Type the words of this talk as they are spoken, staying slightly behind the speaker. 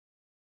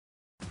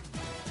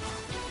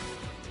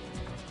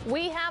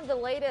We have the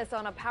latest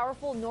on a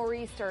powerful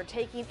nor'easter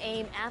taking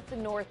aim at the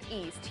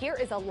Northeast. Here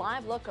is a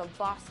live look of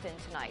Boston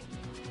tonight.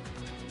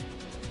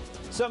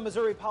 Some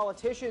Missouri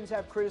politicians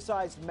have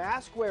criticized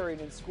mask wearing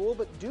in school,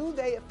 but do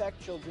they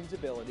affect children's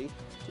ability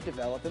to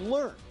develop and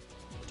learn?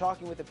 We're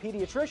talking with a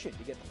pediatrician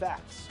to get the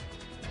facts.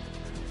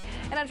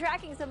 And I'm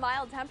tracking some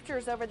mild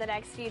temperatures over the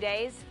next few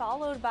days,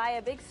 followed by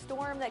a big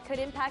storm that could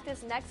impact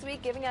us next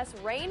week, giving us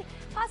rain,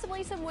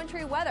 possibly some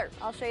wintry weather.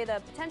 I'll show you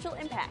the potential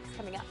impacts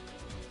coming up.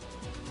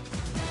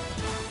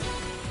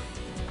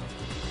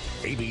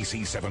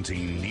 ABC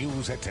 17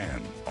 News at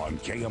 10 on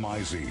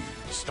KMIZ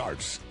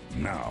starts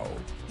now.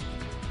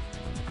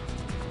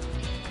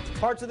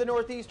 Parts of the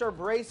Northeast are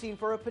bracing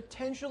for a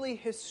potentially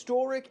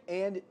historic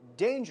and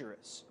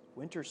dangerous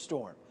winter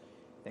storm.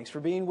 Thanks for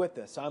being with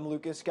us. I'm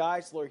Lucas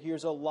Geisler.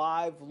 Here's a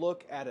live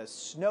look at a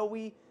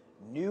snowy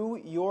New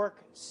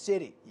York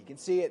City. You can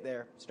see it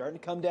there, starting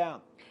to come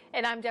down.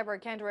 And I'm Deborah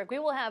Kendrick. We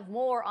will have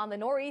more on the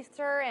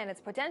nor'easter and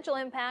its potential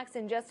impacts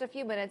in just a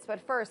few minutes.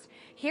 But first,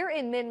 here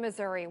in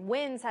mid-Missouri,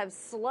 winds have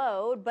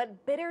slowed,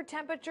 but bitter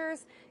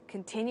temperatures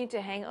continue to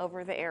hang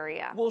over the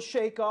area. We'll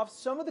shake off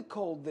some of the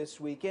cold this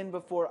weekend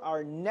before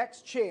our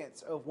next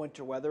chance of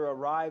winter weather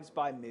arrives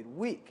by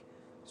midweek.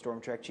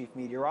 Storm Track Chief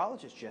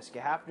Meteorologist Jessica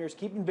Hafner is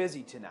keeping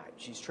busy tonight.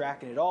 She's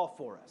tracking it all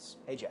for us.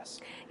 Hey, Jess.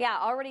 Yeah,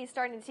 already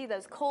starting to see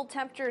those cold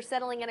temperatures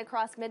settling in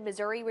across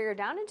mid-Missouri. We are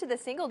down into the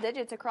single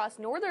digits across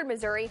northern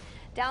Missouri,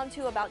 down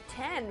to about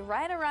 10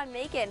 right around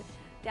Macon.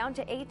 Down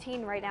to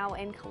 18 right now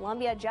in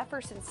Columbia.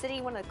 Jefferson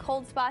City, one of the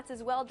cold spots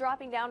as well,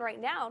 dropping down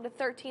right now to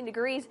 13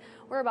 degrees.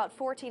 We're about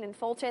 14 in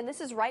Fulton. This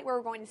is right where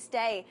we're going to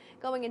stay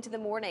going into the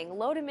morning.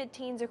 Low to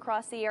mid-teens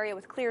across the area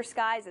with clear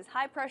skies as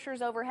high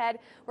pressures overhead.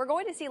 We're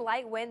going to see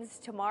light winds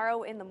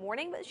tomorrow in the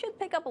morning, but it should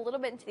pick up a little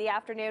bit into the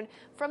afternoon.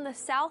 From the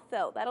south,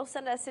 though, that'll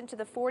send us into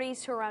the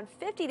 40s to around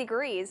 50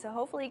 degrees. So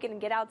hopefully you can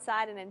get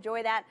outside and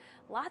enjoy that.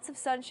 Lots of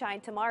sunshine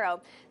tomorrow.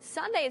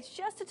 Sunday, it's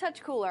just a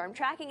touch cooler. I'm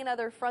tracking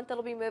another front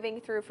that'll be moving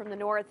through from the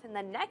north. And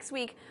then next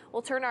week,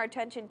 we'll turn our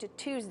attention to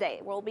Tuesday.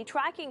 We'll be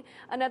tracking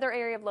another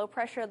area of low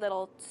pressure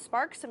that'll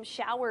spark some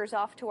showers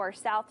off to our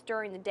south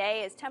during the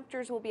day as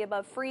temperatures will be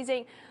above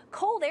freezing.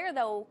 Cold air,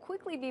 though, will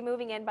quickly be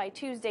moving in by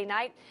Tuesday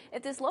night.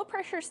 If this low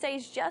pressure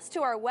stays just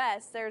to our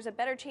west, there's a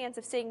better chance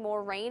of seeing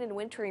more rain and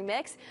wintry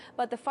mix.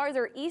 But the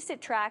farther east it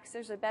tracks,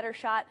 there's a better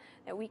shot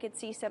that we could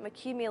see some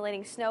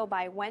accumulating snow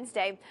by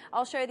Wednesday.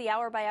 I'll show you the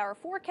hour-by-hour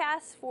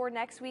forecast for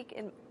next week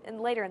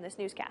and later in this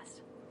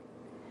newscast.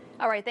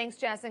 All right, thanks,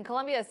 Jess. And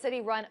Columbia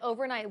City-run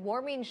overnight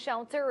warming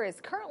shelter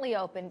is currently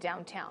open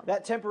downtown.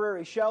 That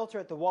temporary shelter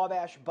at the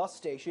Wabash bus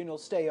station will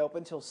stay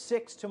open till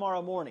 6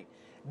 tomorrow morning.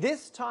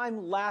 This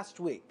time last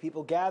week,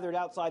 people gathered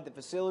outside the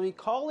facility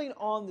calling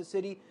on the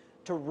city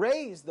to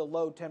raise the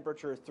low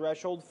temperature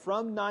threshold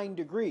from 9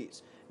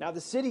 degrees. Now, the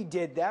city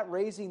did that,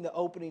 raising the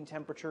opening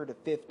temperature to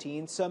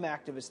 15. Some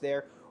activists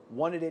there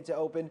wanted it to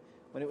open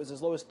when it was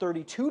as low as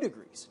 32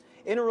 degrees.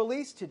 In a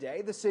release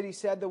today, the city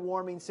said the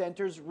warming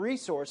center's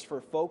resource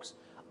for folks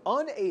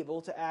unable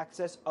to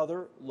access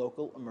other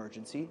local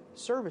emergency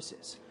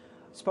services.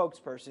 A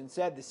spokesperson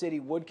said the city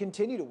would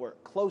continue to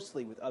work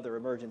closely with other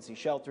emergency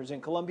shelters in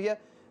Columbia,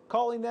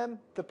 calling them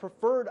the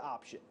preferred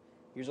option.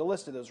 Here's a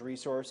list of those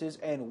resources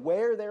and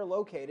where they're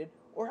located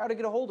or how to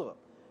get a hold of them.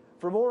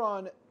 For more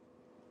on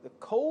the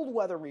cold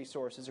weather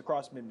resources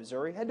across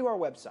mid-Missouri, head to our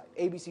website,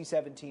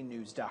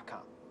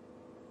 abc17news.com.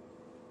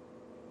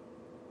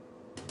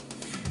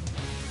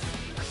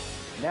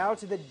 Now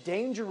to the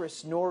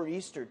dangerous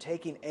nor'easter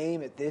taking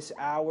aim at this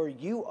hour.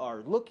 You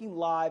are looking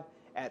live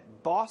at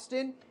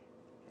Boston.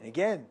 And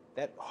again,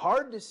 that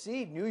hard to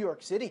see New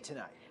York City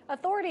tonight.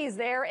 Authorities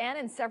there and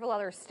in several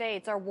other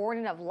states are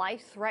warning of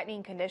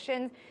life-threatening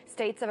conditions.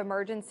 States of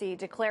emergency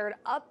declared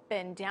up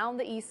and down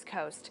the East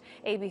Coast.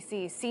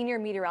 ABC's senior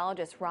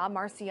meteorologist Rob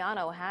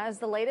Marciano has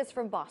the latest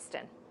from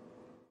Boston.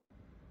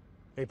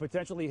 A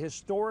potentially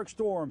historic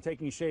storm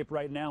taking shape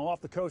right now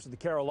off the coast of the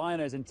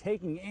Carolinas and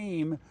taking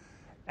aim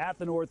at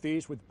the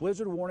Northeast, with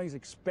blizzard warnings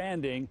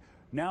expanding,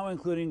 now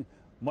including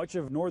much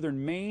of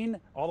northern Maine,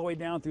 all the way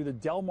down through the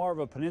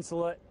Delmarva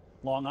Peninsula,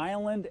 Long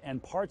Island,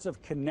 and parts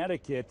of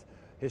Connecticut.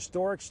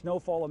 Historic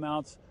snowfall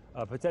amounts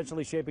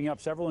potentially shaping up,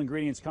 several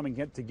ingredients coming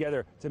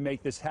together to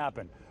make this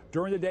happen.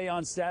 During the day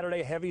on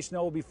Saturday, heavy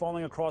snow will be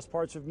falling across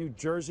parts of New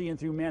Jersey and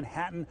through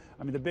Manhattan.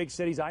 I mean, the big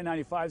cities,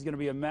 I-95 is going to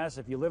be a mess.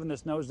 If you live in the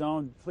snow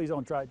zone, please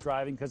don't try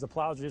driving because the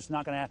plows are just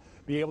not going to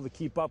be able to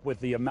keep up with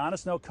the amount of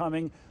snow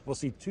coming. We'll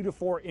see 2 to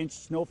 4 inch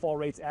snowfall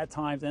rates at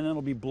times, and then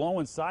it'll be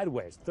blowing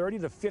sideways. 30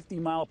 to 50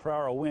 mile per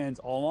hour winds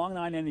along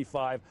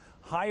I-95.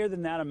 Higher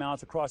than that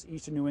amounts across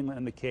eastern New England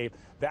and the Cape.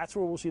 That's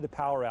where we'll see the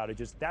power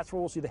outages. That's where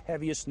we'll see the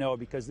heaviest snow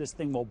because this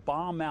thing will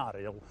bomb out.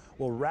 It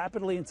will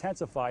rapidly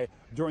intensify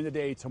during the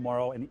day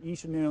tomorrow, and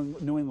eastern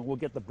New England will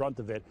get the brunt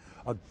of it.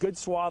 A good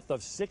swath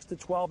of 6 to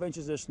 12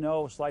 inches of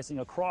snow slicing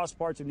across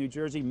parts of New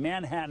Jersey,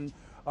 Manhattan,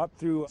 up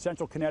through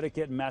central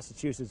Connecticut and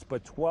Massachusetts,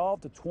 but 12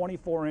 to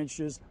 24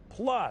 inches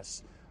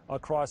plus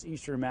across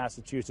eastern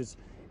Massachusetts.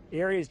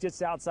 Areas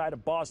just outside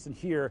of Boston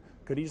here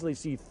could easily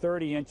see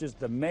 30 inches.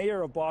 The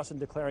mayor of Boston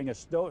declaring a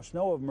snow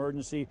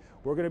emergency.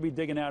 We're going to be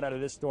digging out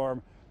of this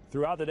storm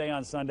throughout the day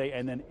on Sunday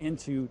and then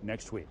into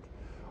next week.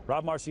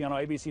 Rob Marciano,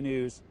 ABC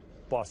News,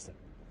 Boston.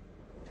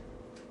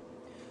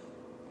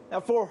 Now,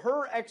 for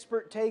her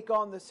expert take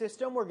on the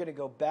system, we're going to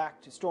go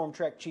back to Storm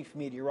Trek Chief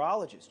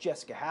Meteorologist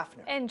Jessica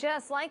Hafner. And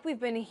just like we've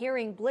been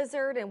hearing,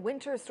 blizzard and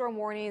winter storm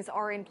warnings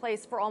are in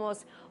place for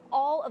almost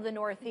all of the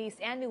Northeast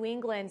and New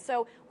England.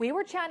 So we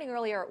were chatting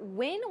earlier,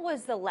 when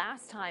was the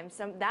last time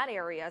that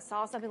area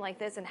saw something like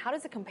this, and how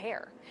does it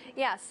compare?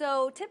 Yeah,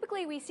 so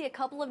typically we see a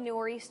couple of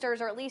nor'easters,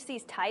 or at least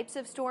these types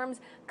of storms,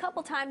 a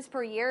couple times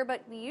per year,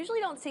 but we usually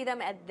don't see them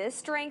at this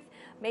strength,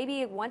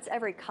 maybe once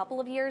every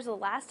couple of years. The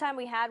last time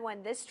we had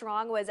one this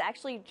strong was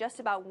actually just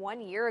about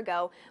 1 year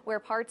ago, where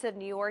parts of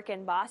New York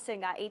and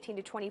Boston got 18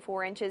 to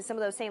 24 inches, some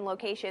of those same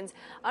locations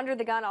under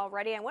the gun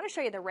already. I want to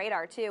show you the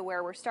radar too,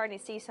 where we're starting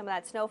to see some of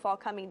that snowfall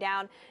coming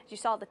down. As you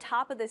saw at the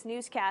top of this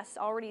newscast,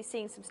 already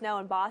seeing some snow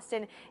in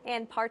Boston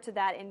and parts of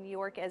that in New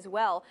York as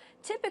well.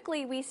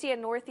 Typically, we see a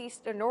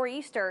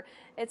nor'easter.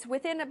 It's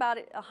within about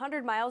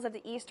 100 miles of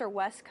the east or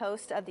west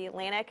coast of the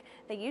Atlantic.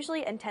 They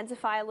usually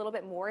intensify a little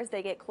bit more as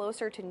they get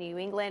closer to New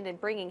England and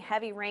bringing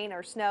heavy rain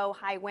or snow,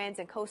 high winds,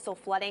 and coastal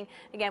flooding.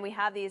 Again, we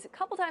have these a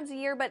couple times a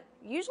year, but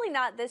usually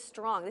not this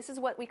strong. This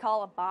is what we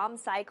call a bomb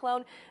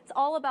cyclone. It's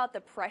all about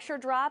the pressure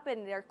drop,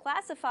 and they're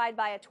classified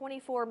by a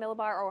 24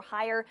 millibar or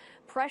higher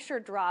pressure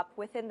drop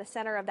within the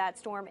center of that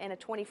storm in a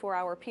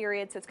 24-hour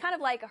period. So it's kind of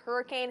like a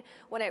hurricane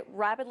when it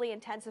rapidly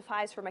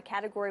intensifies from a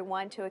Category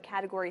 1 to a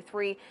Category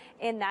 3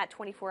 in that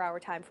 24-hour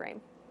time frame.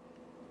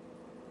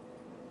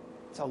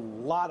 It's a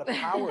lot of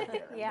power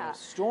there Yeah. in those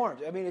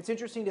storms. I mean, it's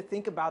interesting to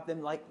think about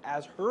them like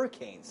as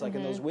hurricanes, like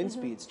in those wind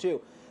speeds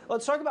too.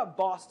 Let's talk about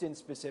Boston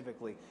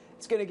specifically.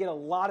 It's going to get a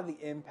lot of the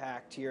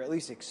impact here, at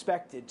least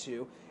expected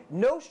to.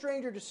 No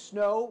stranger to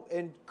snow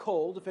and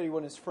cold, if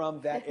anyone is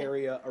from that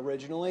area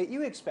originally.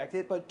 You expect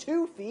it, but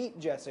 2 feet,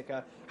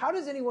 Jessica. How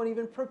does anyone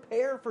even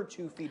prepare for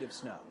 2 feet of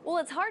snow? Well,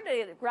 it's hard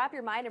to wrap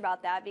your mind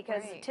about that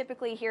because Right.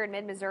 typically here in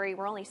mid-Missouri,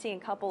 we're only seeing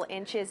a couple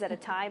inches at a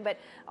time, but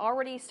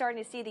already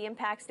starting to see the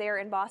impacts there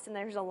in Boston.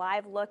 There's a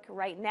live look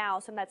right now.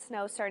 Some of that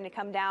snow starting to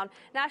come down.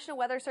 National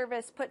Weather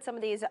Service put some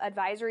of these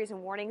advisories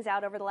and warnings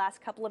out over the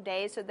last couple of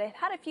days, so they've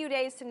had a few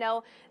days to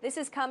know this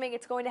is coming.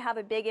 It's going to have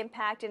a big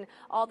impact, and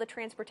all the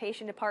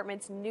transportation departments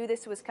knew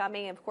this was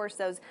coming. And of course,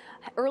 those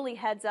early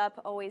heads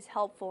up always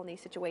helpful in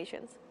these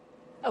situations.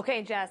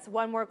 Okay, Jess,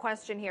 one more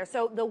question here.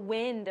 So the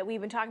wind,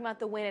 we've been talking about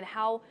the wind and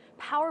how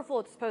powerful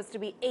it's supposed to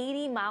be,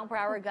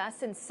 80-mile-per-hour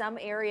gusts in some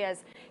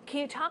areas.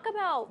 Can you talk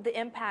about the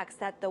impacts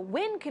that the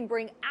wind can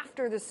bring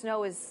after the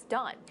snow is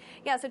done?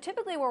 Yeah, so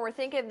typically when we're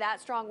thinking of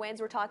that strong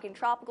winds, we're talking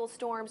tropical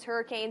storms,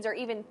 hurricanes, or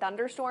even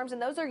thunderstorms, and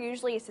those are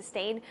usually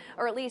sustained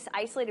or at least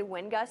isolated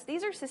wind gusts.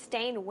 These are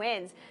sustained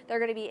winds. They're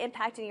going to be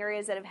impacting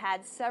areas that have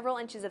had several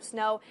inches of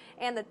snow,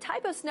 and the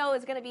type of snow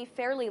is going to be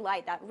fairly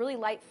light, that really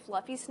light,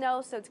 fluffy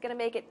snow, so it's going to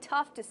make it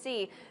tough to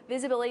see.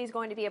 Visibility is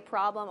going to be a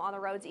problem on the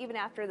roads even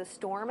after the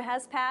storm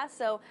has passed.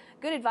 So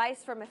good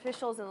advice from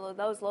officials in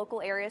those local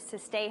areas to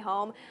stay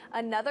home.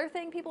 Another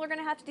thing people are going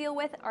to have to deal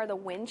with are the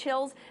wind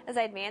chills as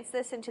I advance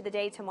this into the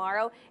day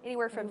tomorrow.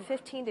 Anywhere from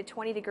 15 to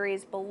 20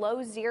 degrees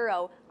below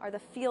zero are the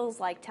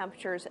feels-like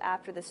temperatures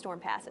after the storm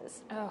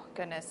passes. Oh,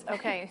 goodness.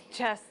 Okay,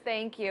 Jess,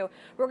 thank you.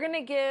 We're going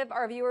to give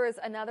our viewers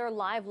another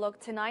live look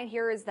tonight.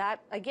 Here is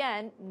that,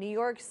 again, New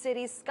York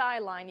City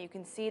skyline. You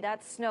can see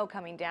that snow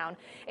coming down.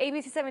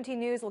 ABC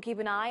 17 News will keep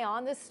an eye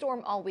on this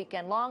storm all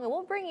weekend long, and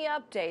we'll bring you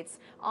updates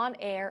on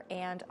air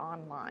and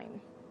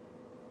online.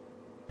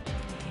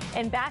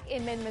 And back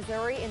in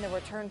mid-Missouri in the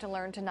Return to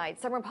Learn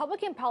tonight, some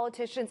Republican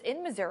politicians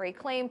in Missouri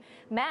claim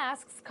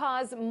masks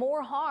cause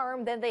more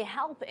harm than they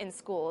help in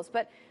schools.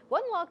 But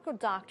one local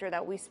doctor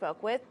that we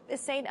spoke with is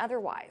saying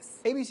otherwise.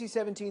 ABC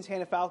 17's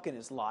Hannah Falcon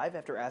is live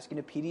after asking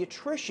a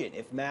pediatrician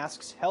if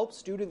masks help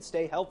students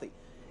stay healthy.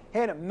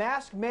 Hannah,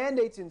 mask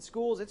mandates in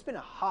schools, it's been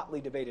a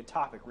hotly debated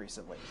topic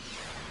recently.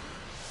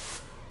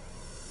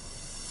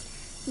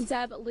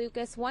 Deb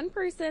Lucas, one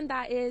person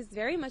that is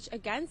very much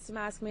against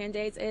mask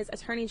mandates is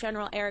Attorney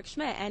General Eric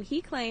Schmidt, and he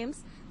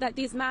claims that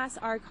these masks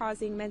are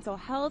causing mental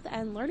health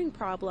and learning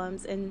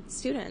problems in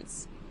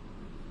students.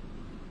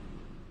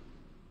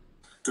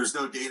 There's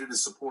no data to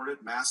support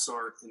it. Masks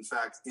are, in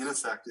fact,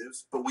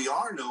 ineffective, but we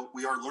are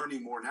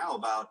learning more now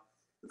about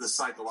the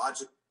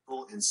psychological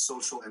and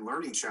social and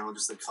learning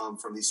challenges that come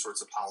from these sorts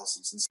of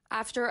policies.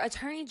 After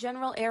Attorney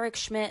General Eric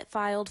Schmidt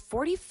filed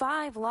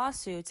 45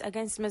 lawsuits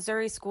against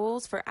Missouri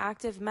schools for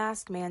active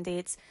mask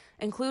mandates,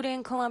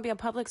 including Columbia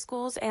Public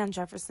Schools and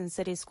Jefferson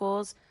City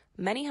Schools,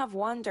 many have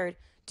wondered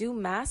Do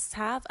masks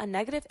have a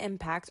negative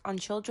impact on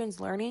children's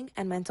learning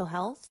and mental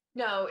health?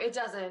 No, it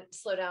doesn't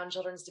slow down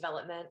children's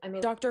development.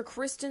 Dr.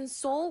 Kristen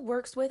Soul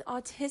works with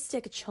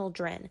autistic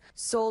children.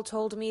 Soul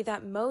told me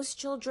that most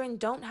children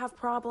don't have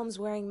problems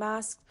wearing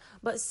masks,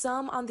 but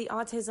some on the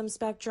autism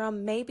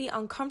spectrum may be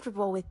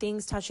uncomfortable with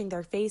things touching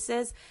their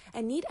faces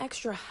and need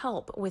extra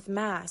help with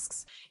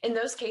masks. In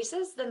those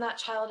cases, then that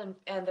child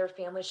and their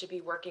family should be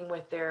working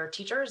with their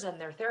teachers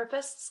and their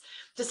therapists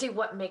to see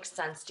what makes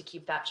sense to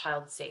keep that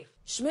child safe.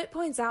 Schmidt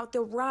points out the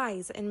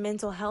rise in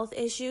mental health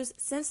issues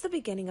since the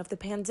beginning of the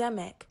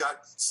pandemic.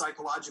 Got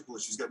psychological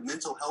issues, got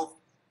mental health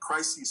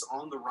crises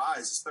on the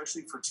rise,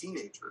 especially for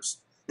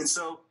teenagers. And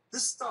so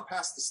this stuff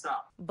has to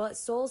stop. But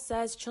Soul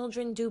says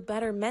children do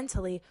better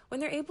mentally when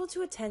they're able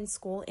to attend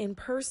school in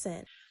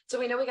person. So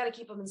we know we got to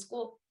keep them in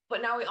school,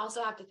 but now we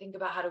also have to think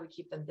about how do we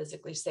keep them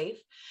physically safe,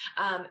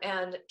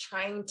 and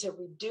trying to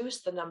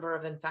reduce the number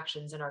of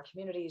infections in our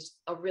communities,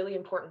 a really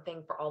important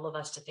thing for all of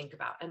us to think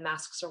about. And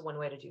masks are one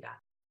way to do that.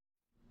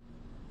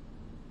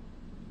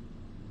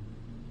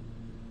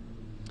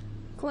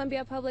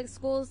 Columbia Public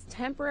Schools'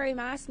 temporary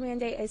mask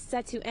mandate is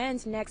set to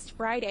end next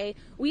Friday.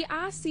 We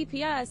asked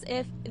CPS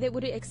if they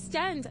would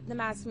extend the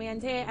mask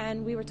mandate,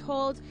 and we were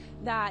told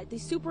that the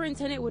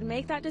superintendent would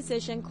make that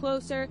decision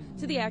closer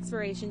to the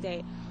expiration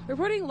date.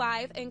 Reporting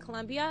live in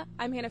Columbia,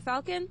 I'm Hannah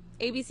Falcon,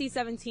 ABC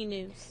 17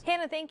 News.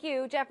 Hannah, thank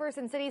you.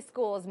 Jefferson City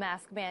Schools'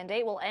 mask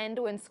mandate will end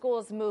when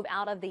schools move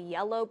out of the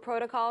yellow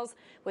protocols,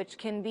 which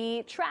can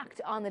be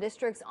tracked on the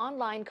district's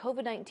online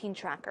COVID-19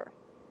 tracker.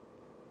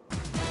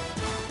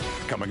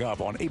 Coming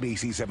up on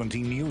ABC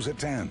 17 News at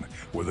 10,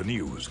 where the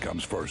news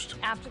comes first.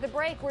 After the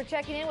break, we're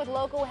checking in with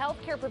local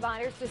healthcare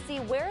providers to see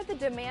where the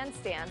demand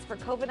stands for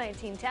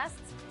COVID-19 tests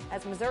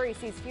as Missouri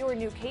sees fewer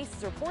new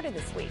cases reported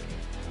this week.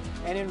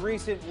 And in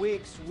recent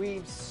weeks,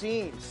 we've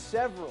seen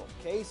several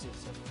cases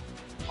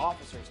of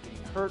officers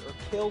getting hurt or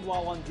killed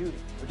while on duty.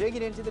 We're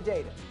digging into the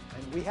data,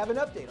 and we have an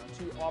update on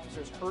 2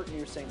 officers hurt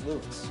near St.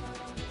 Louis.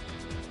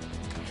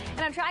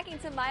 And I'm tracking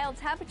some mild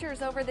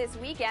temperatures over this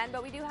weekend,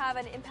 but we do have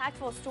an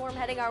impactful storm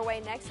heading our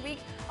way next week.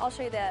 I'll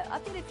show you the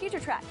updated future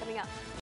track coming up.